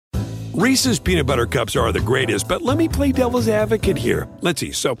Reese's peanut butter cups are the greatest, but let me play devil's advocate here. Let's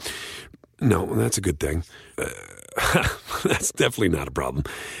see. So, no, that's a good thing. That's definitely not a problem.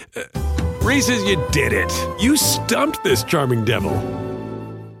 Reese's, you did it. You stumped this charming devil.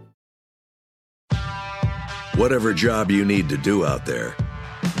 Whatever job you need to do out there,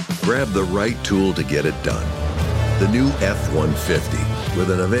 grab the right tool to get it done. The new F-150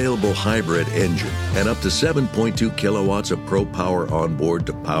 with an available hybrid engine and up to 7.2 kilowatts of Pro Power on board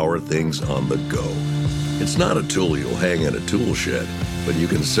to power things on the go. It's not a tool you'll hang in a tool shed, but you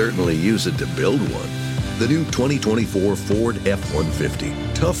can certainly use it to build one. The new 2024 Ford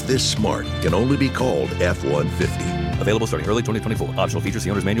F-150. Tough this smart can only be called F-150. Available starting early 2024. Optional features,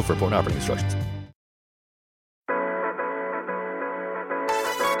 the owner's manual for important operating instructions.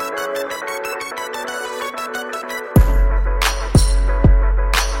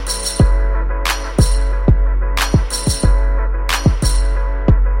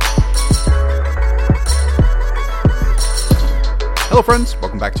 Hello, friends.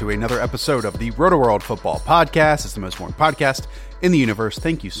 Welcome back to another episode of the Roto-World Football Podcast. It's the most important podcast in the universe.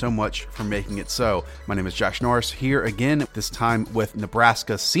 Thank you so much for making it so. My name is Josh Norris, here again, this time with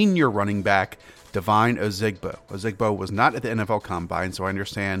Nebraska senior running back Devine Ozigbo. Ozigbo was not at the NFL Combine, so I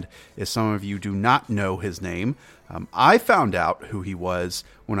understand if some of you do not know his name. I found out who he was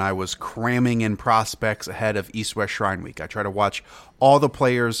when I was cramming in prospects ahead of East-West Shrine Week. I try to watch all the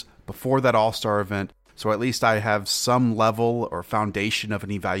players before that All-Star event, so at least I have some level or foundation of an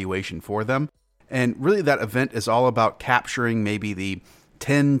evaluation for them. And really that event is all about capturing maybe the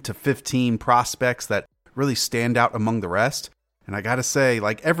 10 to 15 prospects that really stand out among the rest. And I got to say,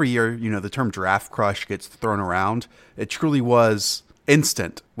 like every year, the term draft crush gets thrown around. It truly was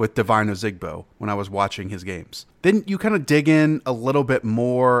instant with Devine Ozigbo when I was watching his games. Then you kind of dig in a little bit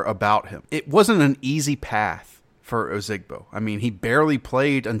more about him. It wasn't an easy path for Ozigbo. I mean, he barely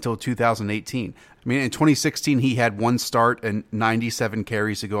played until 2018. I mean, in 2016, he had one start and 97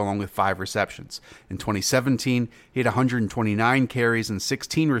 carries to go along with 5 receptions. In 2017, he had 129 carries and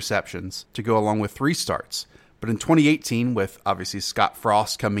 16 receptions to go along with 3 starts. But in 2018, with obviously Scott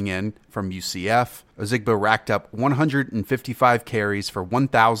Frost coming in from UCF, Ozigbo racked up 155 carries for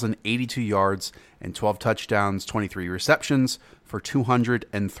 1,082 yards and 12 touchdowns, 23 receptions for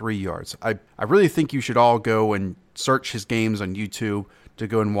 203 yards. I really think you should all go and search his games on YouTube to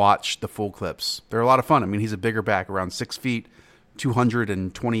go and watch the full clips. They're a lot of fun. I mean, he's a bigger back, around 6 feet,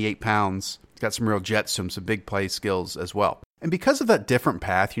 228 pounds. He's got some real jets to him, some big play skills as well. And because of that different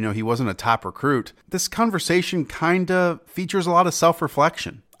path, he wasn't a top recruit, this conversation kind of features a lot of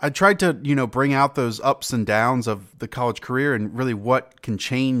self-reflection. I tried to, bring out those ups and downs of the college career and really what can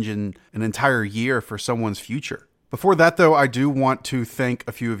change in an entire year for someone's future. Before that, though, I do want to thank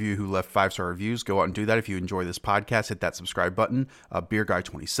a few of you who left 5-star reviews. Go out and do that if you enjoy this podcast. Hit that subscribe button. Beer Guy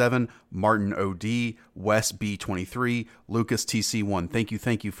 27, Martin OD, Wes B23, Lucas TC1.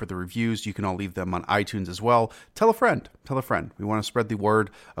 Thank you for the reviews. You can all leave them on iTunes as well. Tell a friend. We want to spread the word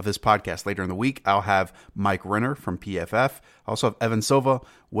of this podcast. Later in the week, I'll have Mike Renner from PFF. I also have Evan Silva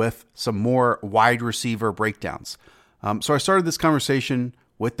with some more wide receiver breakdowns. So I started this conversation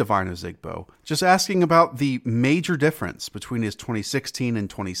with Devine Ozigbo, just asking about the major difference between his 2016 and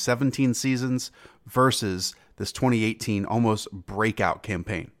 2017 seasons versus this 2018 almost breakout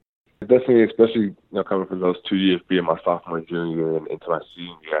campaign. Definitely, especially coming from those 2 years, being my sophomore and junior year and into my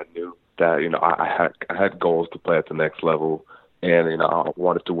senior year, I knew that I had goals to play at the next level, and I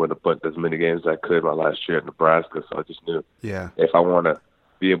wanted to win as many games as I could my last year at Nebraska. So I just knew, if I want to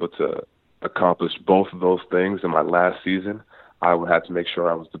be able to accomplish both of those things in my last season, I would have to make sure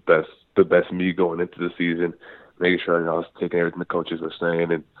I was the best me going into the season, making sure I was taking everything the coaches were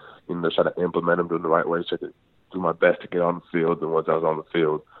saying and try to implement them in the right way, so I could do my best to get on the field. And once I was on the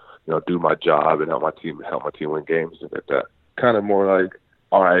field, do my job and help my team win games and like that. Kind of more like,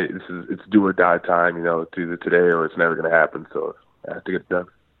 all right, it's do or die time. It's either today or it's never going to happen. So I have to get it done.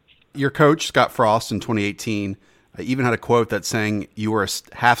 Your coach, Scott Frost, in 2018, even had a quote that's saying you were a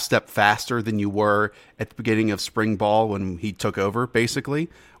half step faster than you were at the beginning of spring ball when he took over, basically.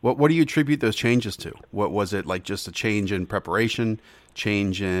 What do you attribute those changes to? What was it, like just a change in preparation,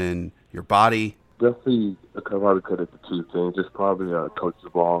 change in your body? Definitely, I probably could have the 2 things. Just probably coach's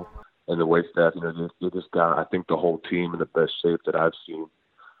ball and the way staff, they just got, I think, the whole team in the best shape that I've seen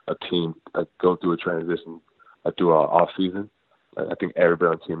a team go through a transition through our off season. I think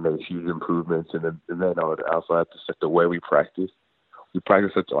everybody on the team made huge improvements, and then I would also have to set the way we practice. We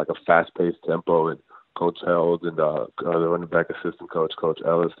practice at a fast-paced tempo, and Coach Held and the running back assistant coach, Coach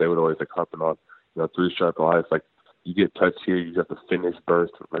Ellis, they would always harping on, 3 sharp lines. Like, you get touched here, you have to finish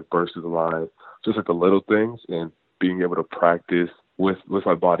burst through the line. Just the little things, and being able to practice with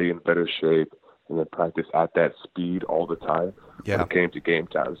my body in better shape and then practice at that speed all the time. Yeah. When it came to game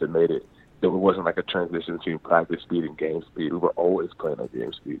times, it wasn't like a transition between practice speed and game speed. We were always playing at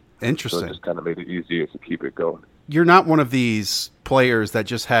game speed. Interesting. So it just kind of made it easier to keep it going. You're not one of these players that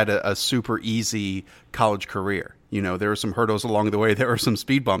just had a super easy college career. You know, there were some hurdles along the way. There were some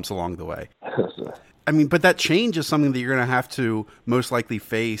speed bumps along the way. I mean, but that change is something that you're going to have to most likely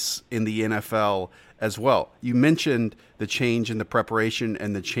face in the NFL as well. You mentioned the change in the preparation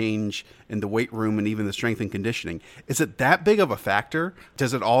and the change in the weight room and even the strength and conditioning. Is it that big of a factor?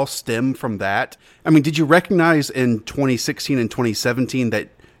 Does it all stem from that? I mean, did you recognize in 2016 and 2017 that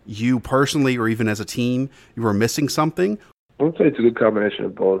you personally or even as a team, you were missing something? I would say it's a good combination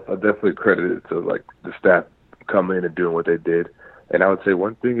of both. I definitely credit it to like the staff coming in and doing what they did. And I would say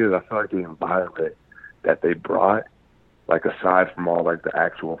one thing is I feel like the environment that they brought, like aside from all like the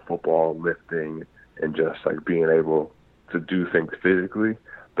actual football lifting and just like being able to do things physically,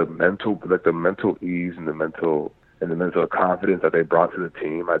 the mental ease and the mental confidence that they brought to the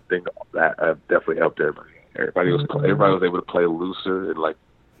team, I think that definitely helped everybody. Everybody was able to play looser and like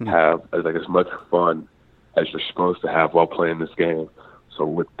have like as much fun as you're supposed to have while playing this game. So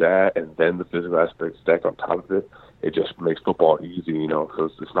with that and then the physical aspect stacked on top of it, it just makes football easy, you know.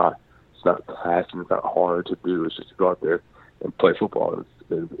 So it's not taxing, it's not hard to do. It's just to go out there and play football.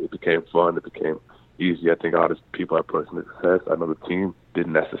 It became fun. It became easy. I think all the people had personal success. I know the team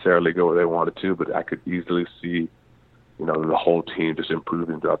didn't necessarily go where they wanted to, but I could easily see, you know, the whole team just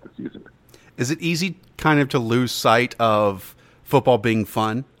improving throughout the season. Is it easy kind of to lose sight of football being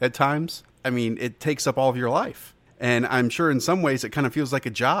fun at times? I mean, it takes up all of your life. And I'm sure in some ways it kind of feels like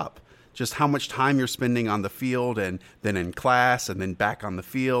a job. Just how much time you're spending on the field and then in class and then back on the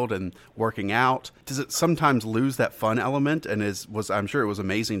field and working out. Does it sometimes lose that fun element? And I'm sure it was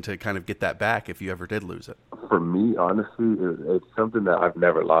amazing to kind of get that back if you ever did lose it. For me, honestly, it's something that I've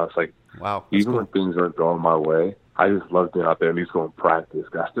never lost. Like, wow, even when things aren't going my way, I just love being out there at least going to practice.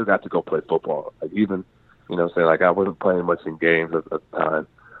 I still got to go play football. Like even, you know, say like I wasn't playing much in games at the time,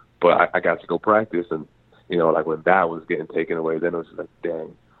 but I got to go practice. And, you know, like when that was getting taken away, then it was just like,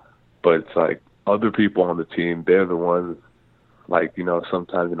 dang. But it's like other people on the team, they're the ones, like, you know,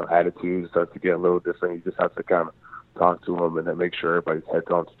 sometimes, you know, attitudes start to get a little different. You just have to kind of talk to them and then make sure everybody's head's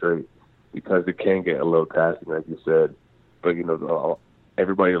on straight because it can get a little taxing, like you said. But, you know,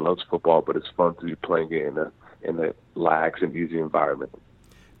 everybody loves football, but it's fun to be playing it in a lax and easy environment.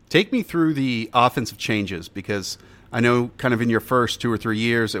 Take me through the offensive changes because I know kind of in your first 2 or 3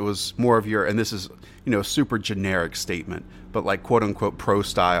 years, it was more of your, and this is, you know, a super generic statement, but like quote unquote pro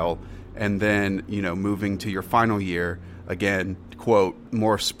style. And then, you know, moving to your final year, again, quote,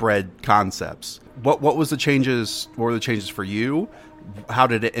 more spread concepts. What was the changes? What were the changes for you? How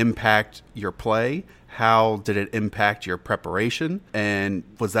did it impact your play? How did it impact your preparation? And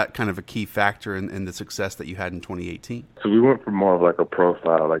was that kind of a key factor in the success that you had in 2018? So we went from more of like a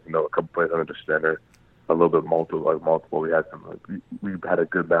profile, like, you know, a couple plays under center, a little bit multiple. We had we had a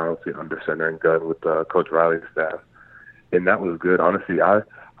good balance under center and gun with Coach Riley's staff. And that was good. Honestly, I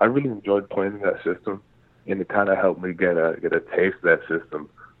really enjoyed playing in that system, and it kind of helped me get a taste of that system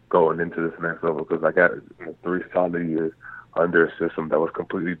going into this next level because I got 3 solid years under a system that was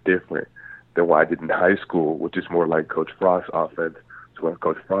completely different than what I did in high school, which is more like Coach Frost's offense. So when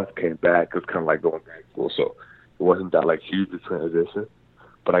Coach Frost came back, it was kind of like going back to school. So it wasn't that like huge a transition,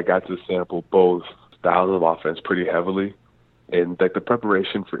 but I got to sample both styles of offense pretty heavily, and like the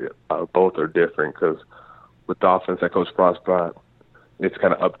preparation for both are different because with the offense that Coach Frost brought, it's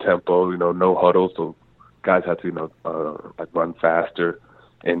kind of up tempo, you know, no huddle, so guys have to, you know, like run faster,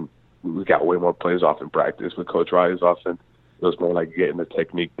 and we got way more plays off in practice. With Coach Riley's offense, it was more like getting the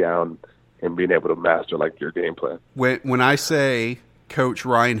technique down and being able to master like your game plan. When I say Coach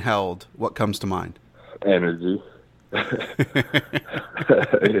Ryan Held, what comes to mind? Energy. Yeah.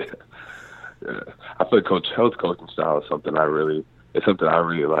 I feel like Coach Held's coaching style is something I really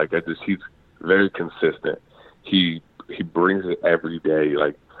like. He's very consistent. He brings it every day.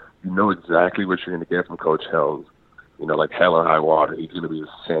 Like, you know exactly what you're going to get from Coach Held. You know, like hell or high water, he's going to be the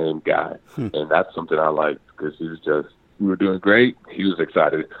same guy. And that's something I like because we were doing great. He was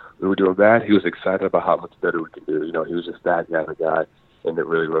excited. We were doing bad. He was excited about how much better we could do. You know, he was just that kind of guy, and it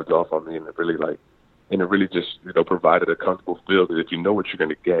really rubbed off on me. And it really just, you know, provided a comfortable feel because if you know what you're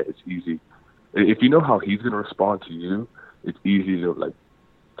going to get, it's easy. If you know how he's going to respond to you, it's easy to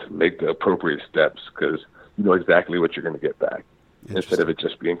make the appropriate steps because you know exactly what you're going to get back. Instead of it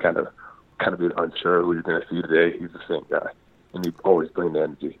just being kind of being unsure who you're going to see today, he's the same guy, and he always brings the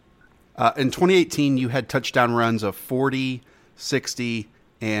energy. In 2018, you had touchdown runs of 40, 60,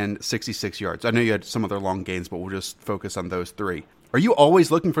 and 66 yards. I know you had some other long gains, but we'll just focus on those 3. Are you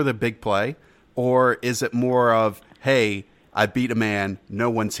always looking for the big play, or is it more of, hey, I beat a man, no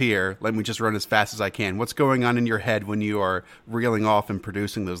one's here, let me just run as fast as I can? What's going on in your head when you are reeling off and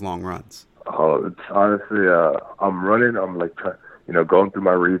producing those long runs? Oh, it's honestly, I'm running. I'm like, going through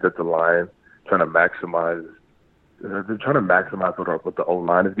my reads at the line, trying to maximize what the old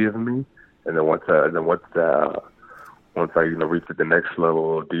line is giving me, and then once I reach the next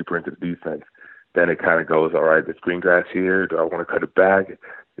level deeper into the defense, then it kind of goes, all right, there's green grass here. Do I want to cut it back?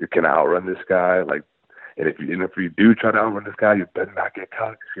 Can I outrun this guy? Like, and if you do try to outrun this guy, you better not get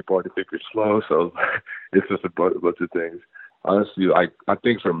caught because people already think you're slow. So it's just a bunch of things. Honestly, I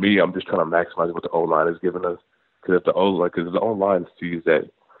think for me, I'm just trying to maximize what the O-line is giving us. Because the O-line sees that,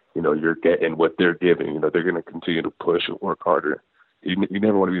 you're getting what they're giving, they're going to continue to push and work harder. You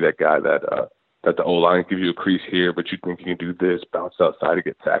never want to be that guy that the O-line gives you a crease here, but you think you can do this, bounce outside and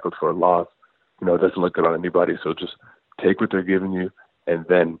get tackled for a loss. It doesn't look good on anybody. So just take what they're giving you and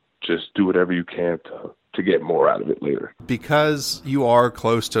then just do whatever you can to get more out of it later. Because you are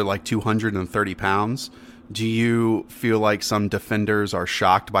close to like 230 pounds, do you feel like some defenders are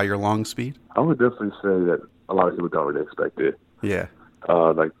shocked by your long speed? I would definitely say that a lot of people don't really expect it. Yeah.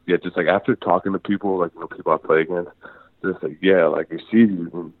 Just like after talking to people, like, people I play against, just like, yeah, like you see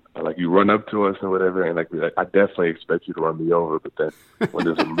you, and like you run up to us and whatever, and like I definitely expect you to run me over, but then when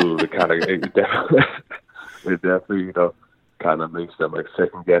there's a move, it definitely kind of makes them like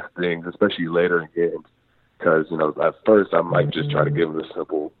second guess things, especially later in games, because at first I might just try to give them a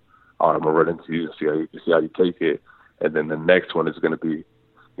simple, I'm gonna run into you, see how you take it, and then the next one is gonna be,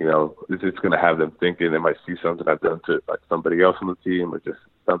 it's just gonna have them thinking they might see something I've done to like somebody else on the team or just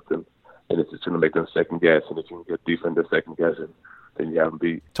something, and it's just gonna make them second guess, and if you can get defenders second guessing, then you have them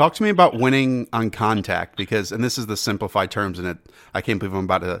beat. Talk to me about winning on contact, because, and this is the simplified terms, and I can't believe I'm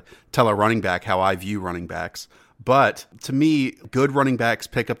about to tell a running back how I view running backs. But to me, good running backs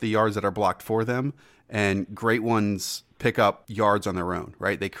pick up the yards that are blocked for them, and great ones pick up yards on their own,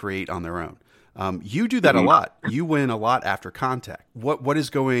 right? They create on their own. You do that a lot. You win a lot after contact. What is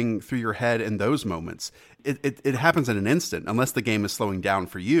going through your head in those moments? It happens in an instant, unless the game is slowing down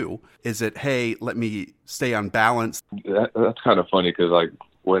for you. Is it, hey, let me stay on balance? That's kind of funny because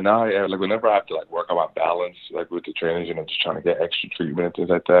whenever I have to work on my balance, with the trainers, just trying to get extra treatment and things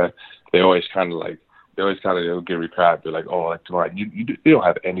like that, they always kind of give me crap. They're like, oh, tomorrow you don't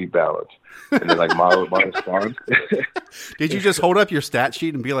have any balance. And then my response. Did you just hold up your stat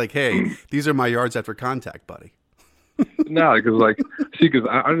sheet and be like, hey, these are my yards after contact, buddy? No, because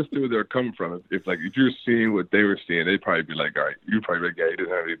I understood where they're coming from. If you're seeing what they were seeing, they'd probably be like, all right, you're probably like, yeah, he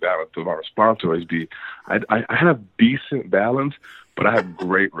doesn't have any balance. So my response would always be, I have decent balance, but I have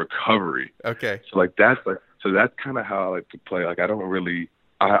great recovery. Okay. So that's kind of how I like to play. I don't really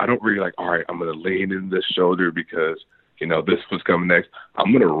like, all right, I'm going to lean in this shoulder because, this was coming next.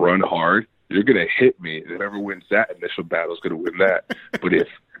 I'm going to run hard. You're going to hit me. And whoever wins that initial battle is going to win that. But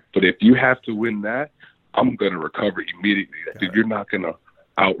if you have to win that, I'm going to recover immediately. Dude, you're not going to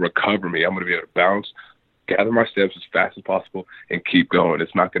out-recover me. I'm going to be able to bounce, gather my steps as fast as possible, and keep going.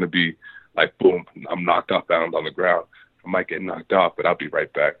 It's not going to be like, boom, I'm knocked off balance on the ground. I might get knocked off, but I'll be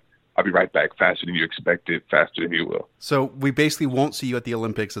right back. I'll be right back faster than you expected, faster than you will. So we basically won't see you at the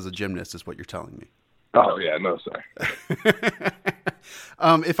Olympics as a gymnast is what you're telling me. Oh, yeah, no, sir.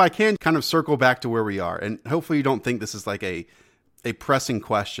 If I can kind of circle back to where we are, and hopefully you don't think this is like a pressing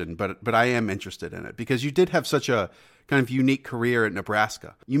question, but I am interested in it because you did have such a kind of unique career at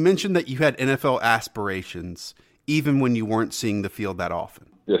Nebraska. You mentioned that you had NFL aspirations even when you weren't seeing the field that often.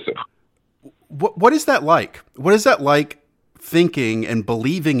 Yes, sir. What is that like? What is that like thinking and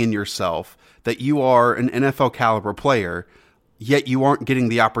believing in yourself that you are an NFL caliber player, yet you aren't getting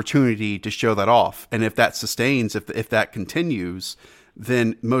the opportunity to show that off? And if that sustains, if that continues,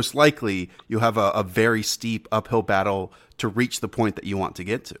 then most likely you'll have a very steep uphill battle to reach the point that you want to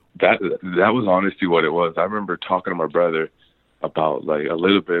get to. That was honestly what it was. I remember talking to my brother about a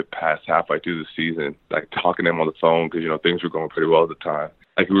little bit past halfway through the season, talking to him on the phone because, things were going pretty well at the time.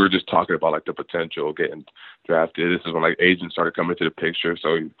 We were just talking about the potential of getting drafted. This is when agents started coming into the picture.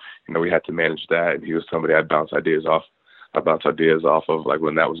 So, we had to manage that. And he was somebody I'd bounce ideas off of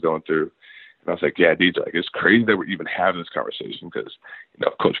when that was going through. And I was like, yeah, DJ, it's crazy that we're even having this conversation because,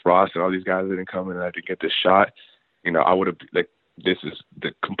 Coach Frost and all these guys didn't come in and I didn't get this shot. I would have this is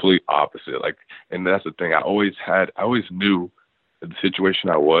the complete opposite. And that's the thing. I always knew the situation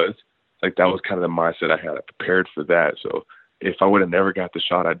I was, that was kind of the mindset I had. I prepared for that. So if I would have never got the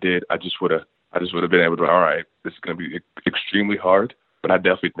shot I did, I just would have been able to, all right, this is going to be extremely hard, but I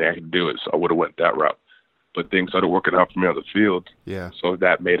definitely think I can do it. So I would have went that route. But things started working out for me on the field. Yeah. So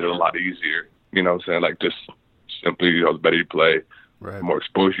that made it a lot easier. You know what I'm saying? Just simply, the better you play, the more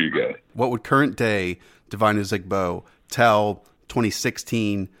exposure you get. What would current day Devine Ozigbo tell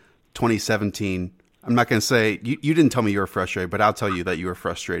 2016, 2017? I'm not going to say, you didn't tell me you were frustrated, but I'll tell you that you were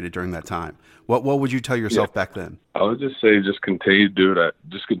frustrated during that time. What would you tell yourself back then? I would just say just continue to do that.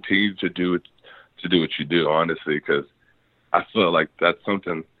 Just continue to do what you do, honestly, because I feel like that's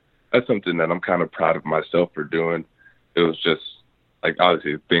something that I'm kind of proud of myself for doing. It was just, like,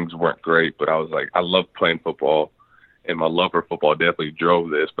 obviously things weren't great, but I was like, I love playing football, and my love for football definitely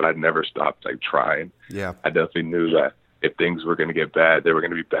drove this, but I never stopped, like, trying. Yeah. I definitely knew that if things were going to get bad, they were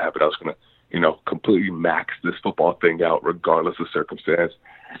going to be bad, but I was going to, completely max this football thing out regardless of circumstance.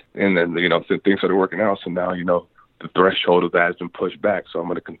 And then, so things started working out. So now, the threshold of that has been pushed back. So I'm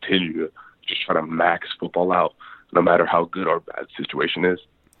going to continue to just try to max football out no matter how good or bad the situation is.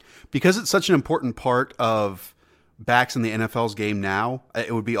 Because it's such an important part of backs in the NFL's game now,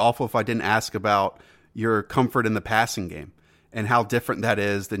 it would be awful if I didn't ask about your comfort in the passing game and how different that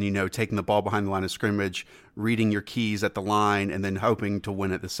is than, taking the ball behind the line of scrimmage, reading your keys at the line, and then hoping to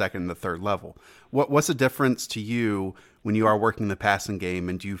win at the second and the third level. What's the difference to you when you are working the passing game,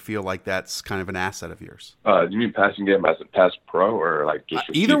 and do you feel like that's kind of an asset of yours? Do you mean passing game as a pass pro or like just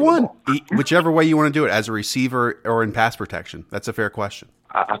either one? Whichever way you want to do it, as a receiver or in pass protection. That's a fair question.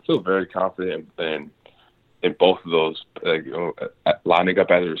 I feel very confident in both of those. Like, lining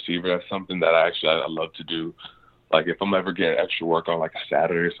up as a receiver, that's something that I love to do. Like, if I'm ever getting extra work on like a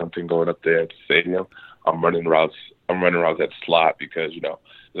Saturday or something, going up there at the stadium, I'm running routes at slot because, there's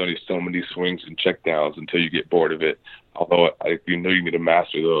only so many swings and checkdowns until you get bored of it. Although you need to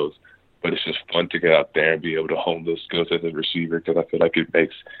master those, but it's just fun to get out there and be able to hone those skills as a receiver, because I feel like it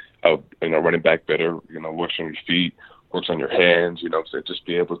makes running back better. Works on your feet, works on your hands. So just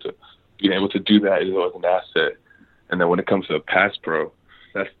being able to do that is always an asset. And then when it comes to a pass pro,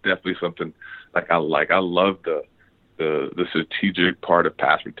 that's definitely something I love the strategic part of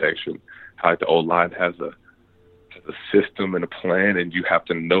pass protection. How the O-line has a system and a plan, and you have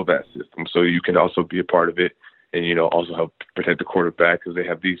to know that system so you can also be a part of it, and also help protect the quarterback, because they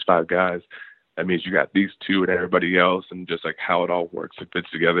have these 5 guys. That means you got these 2 and everybody else, and just like how it all works and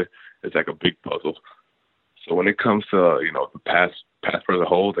fits together, it's like a big puzzle. So when it comes to the pass for the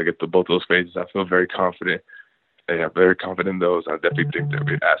whole, I get to both those phases. I feel very confident. I'm very confident in those. I definitely think they'll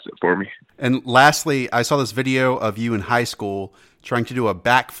be an asset for me. And lastly, I saw this video of you in high school trying to do a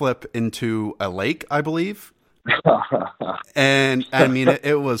backflip into a lake, I believe. And I mean,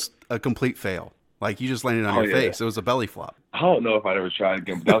 it was a complete fail. Like, you just landed on your face. It was a belly flop. I don't know if I'd ever tried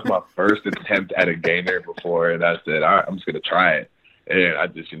again, but that was my first attempt at a gainer before, and I said, all right, I'm just going to try it. And I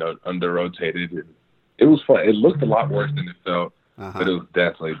just, under rotated. And it was fun. It looked a lot worse than it felt, but it was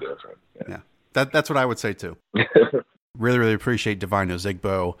definitely different. Yeah. That's what I would say too. Really, really appreciate Devine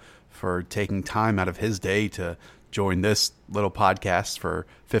Ozigbo for taking time out of his day to join this little podcast for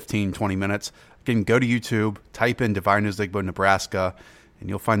 15, 20 minutes. Again, go to YouTube, type in Devine Ozigbo, Nebraska, and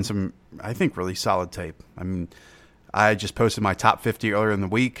you'll find some, I think, really solid tape. I mean, I just posted my top 50 earlier in the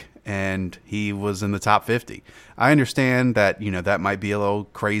week, and he was in the top 50. I understand that, that might be a little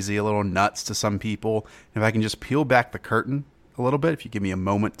crazy, a little nuts to some people. If I can just peel back the curtain a little bit, if you give me a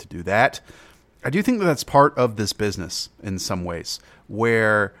moment to do that, I do think that that's part of this business in some ways,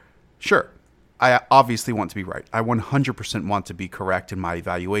 where, sure, I obviously want to be right. I 100% want to be correct in my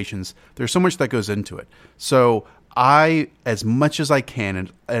evaluations. There's so much that goes into it. So I, as much as I can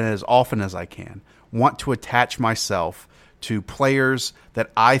and as often as I can, want to attach myself to players that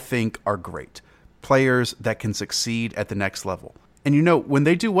I think are great, players that can succeed at the next level. And when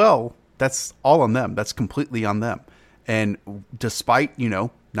they do well, that's all on them. That's completely on them. And despite,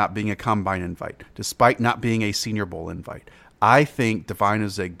 not being a combine invite, despite not being a Senior Bowl invite, I think Devine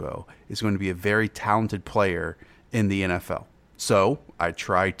Ozigbo is going to be a very talented player in the NFL. So I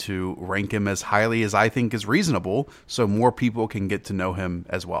try to rank him as highly as I think is reasonable so more people can get to know him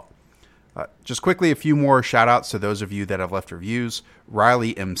as well. Just quickly, a few more shout-outs to those of you that have left reviews.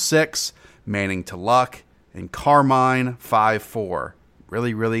 Riley M6, Manning to Luck, and Carmine 54.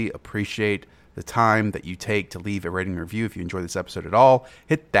 Really, really appreciate the time that you take to leave a rating and review. If you enjoy this episode at all,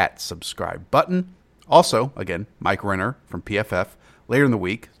 hit that subscribe button. Also, again, Mike Renner from PFF. Later in the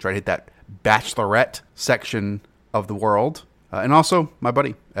week, try to hit that Bachelorette section of the world. And also, my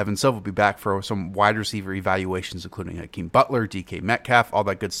buddy, Evan Silva, will be back for some wide receiver evaluations, including Hakeem Butler, DK Metcalf, all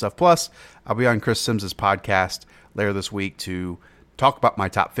that good stuff. Plus, I'll be on Chris Sims' podcast later this week to talk about my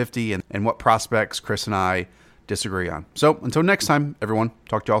top 50 and what prospects Chris and I disagree on. So, until next time, everyone,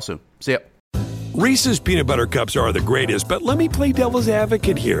 talk to y'all soon. See ya. Reese's Peanut Butter Cups are the greatest, but let me play devil's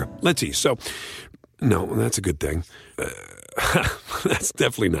advocate here. Let's see. So, no, that's a good thing. That's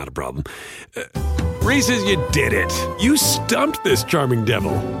definitely not a problem. Reese's, you did it. You stumped this charming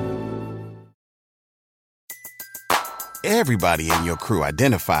devil. Everybody in your crew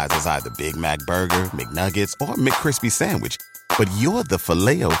identifies as either Big Mac Burger, McNuggets, or McCrispy Sandwich. But you're the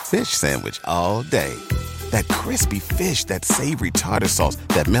Filet-O-Fish Sandwich all day. That crispy fish, that savory tartar sauce,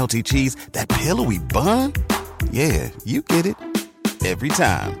 that melty cheese, that pillowy bun. Yeah, you get it. Every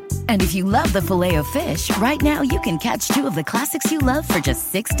time. And if you love the Filet-O-Fish, right now you can catch two of the classics you love for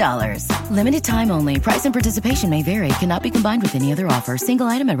just $6. Limited time only. Price and participation may vary. Cannot be combined with any other offer. Single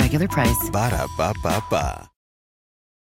item at regular price. Ba-da-ba-ba-ba.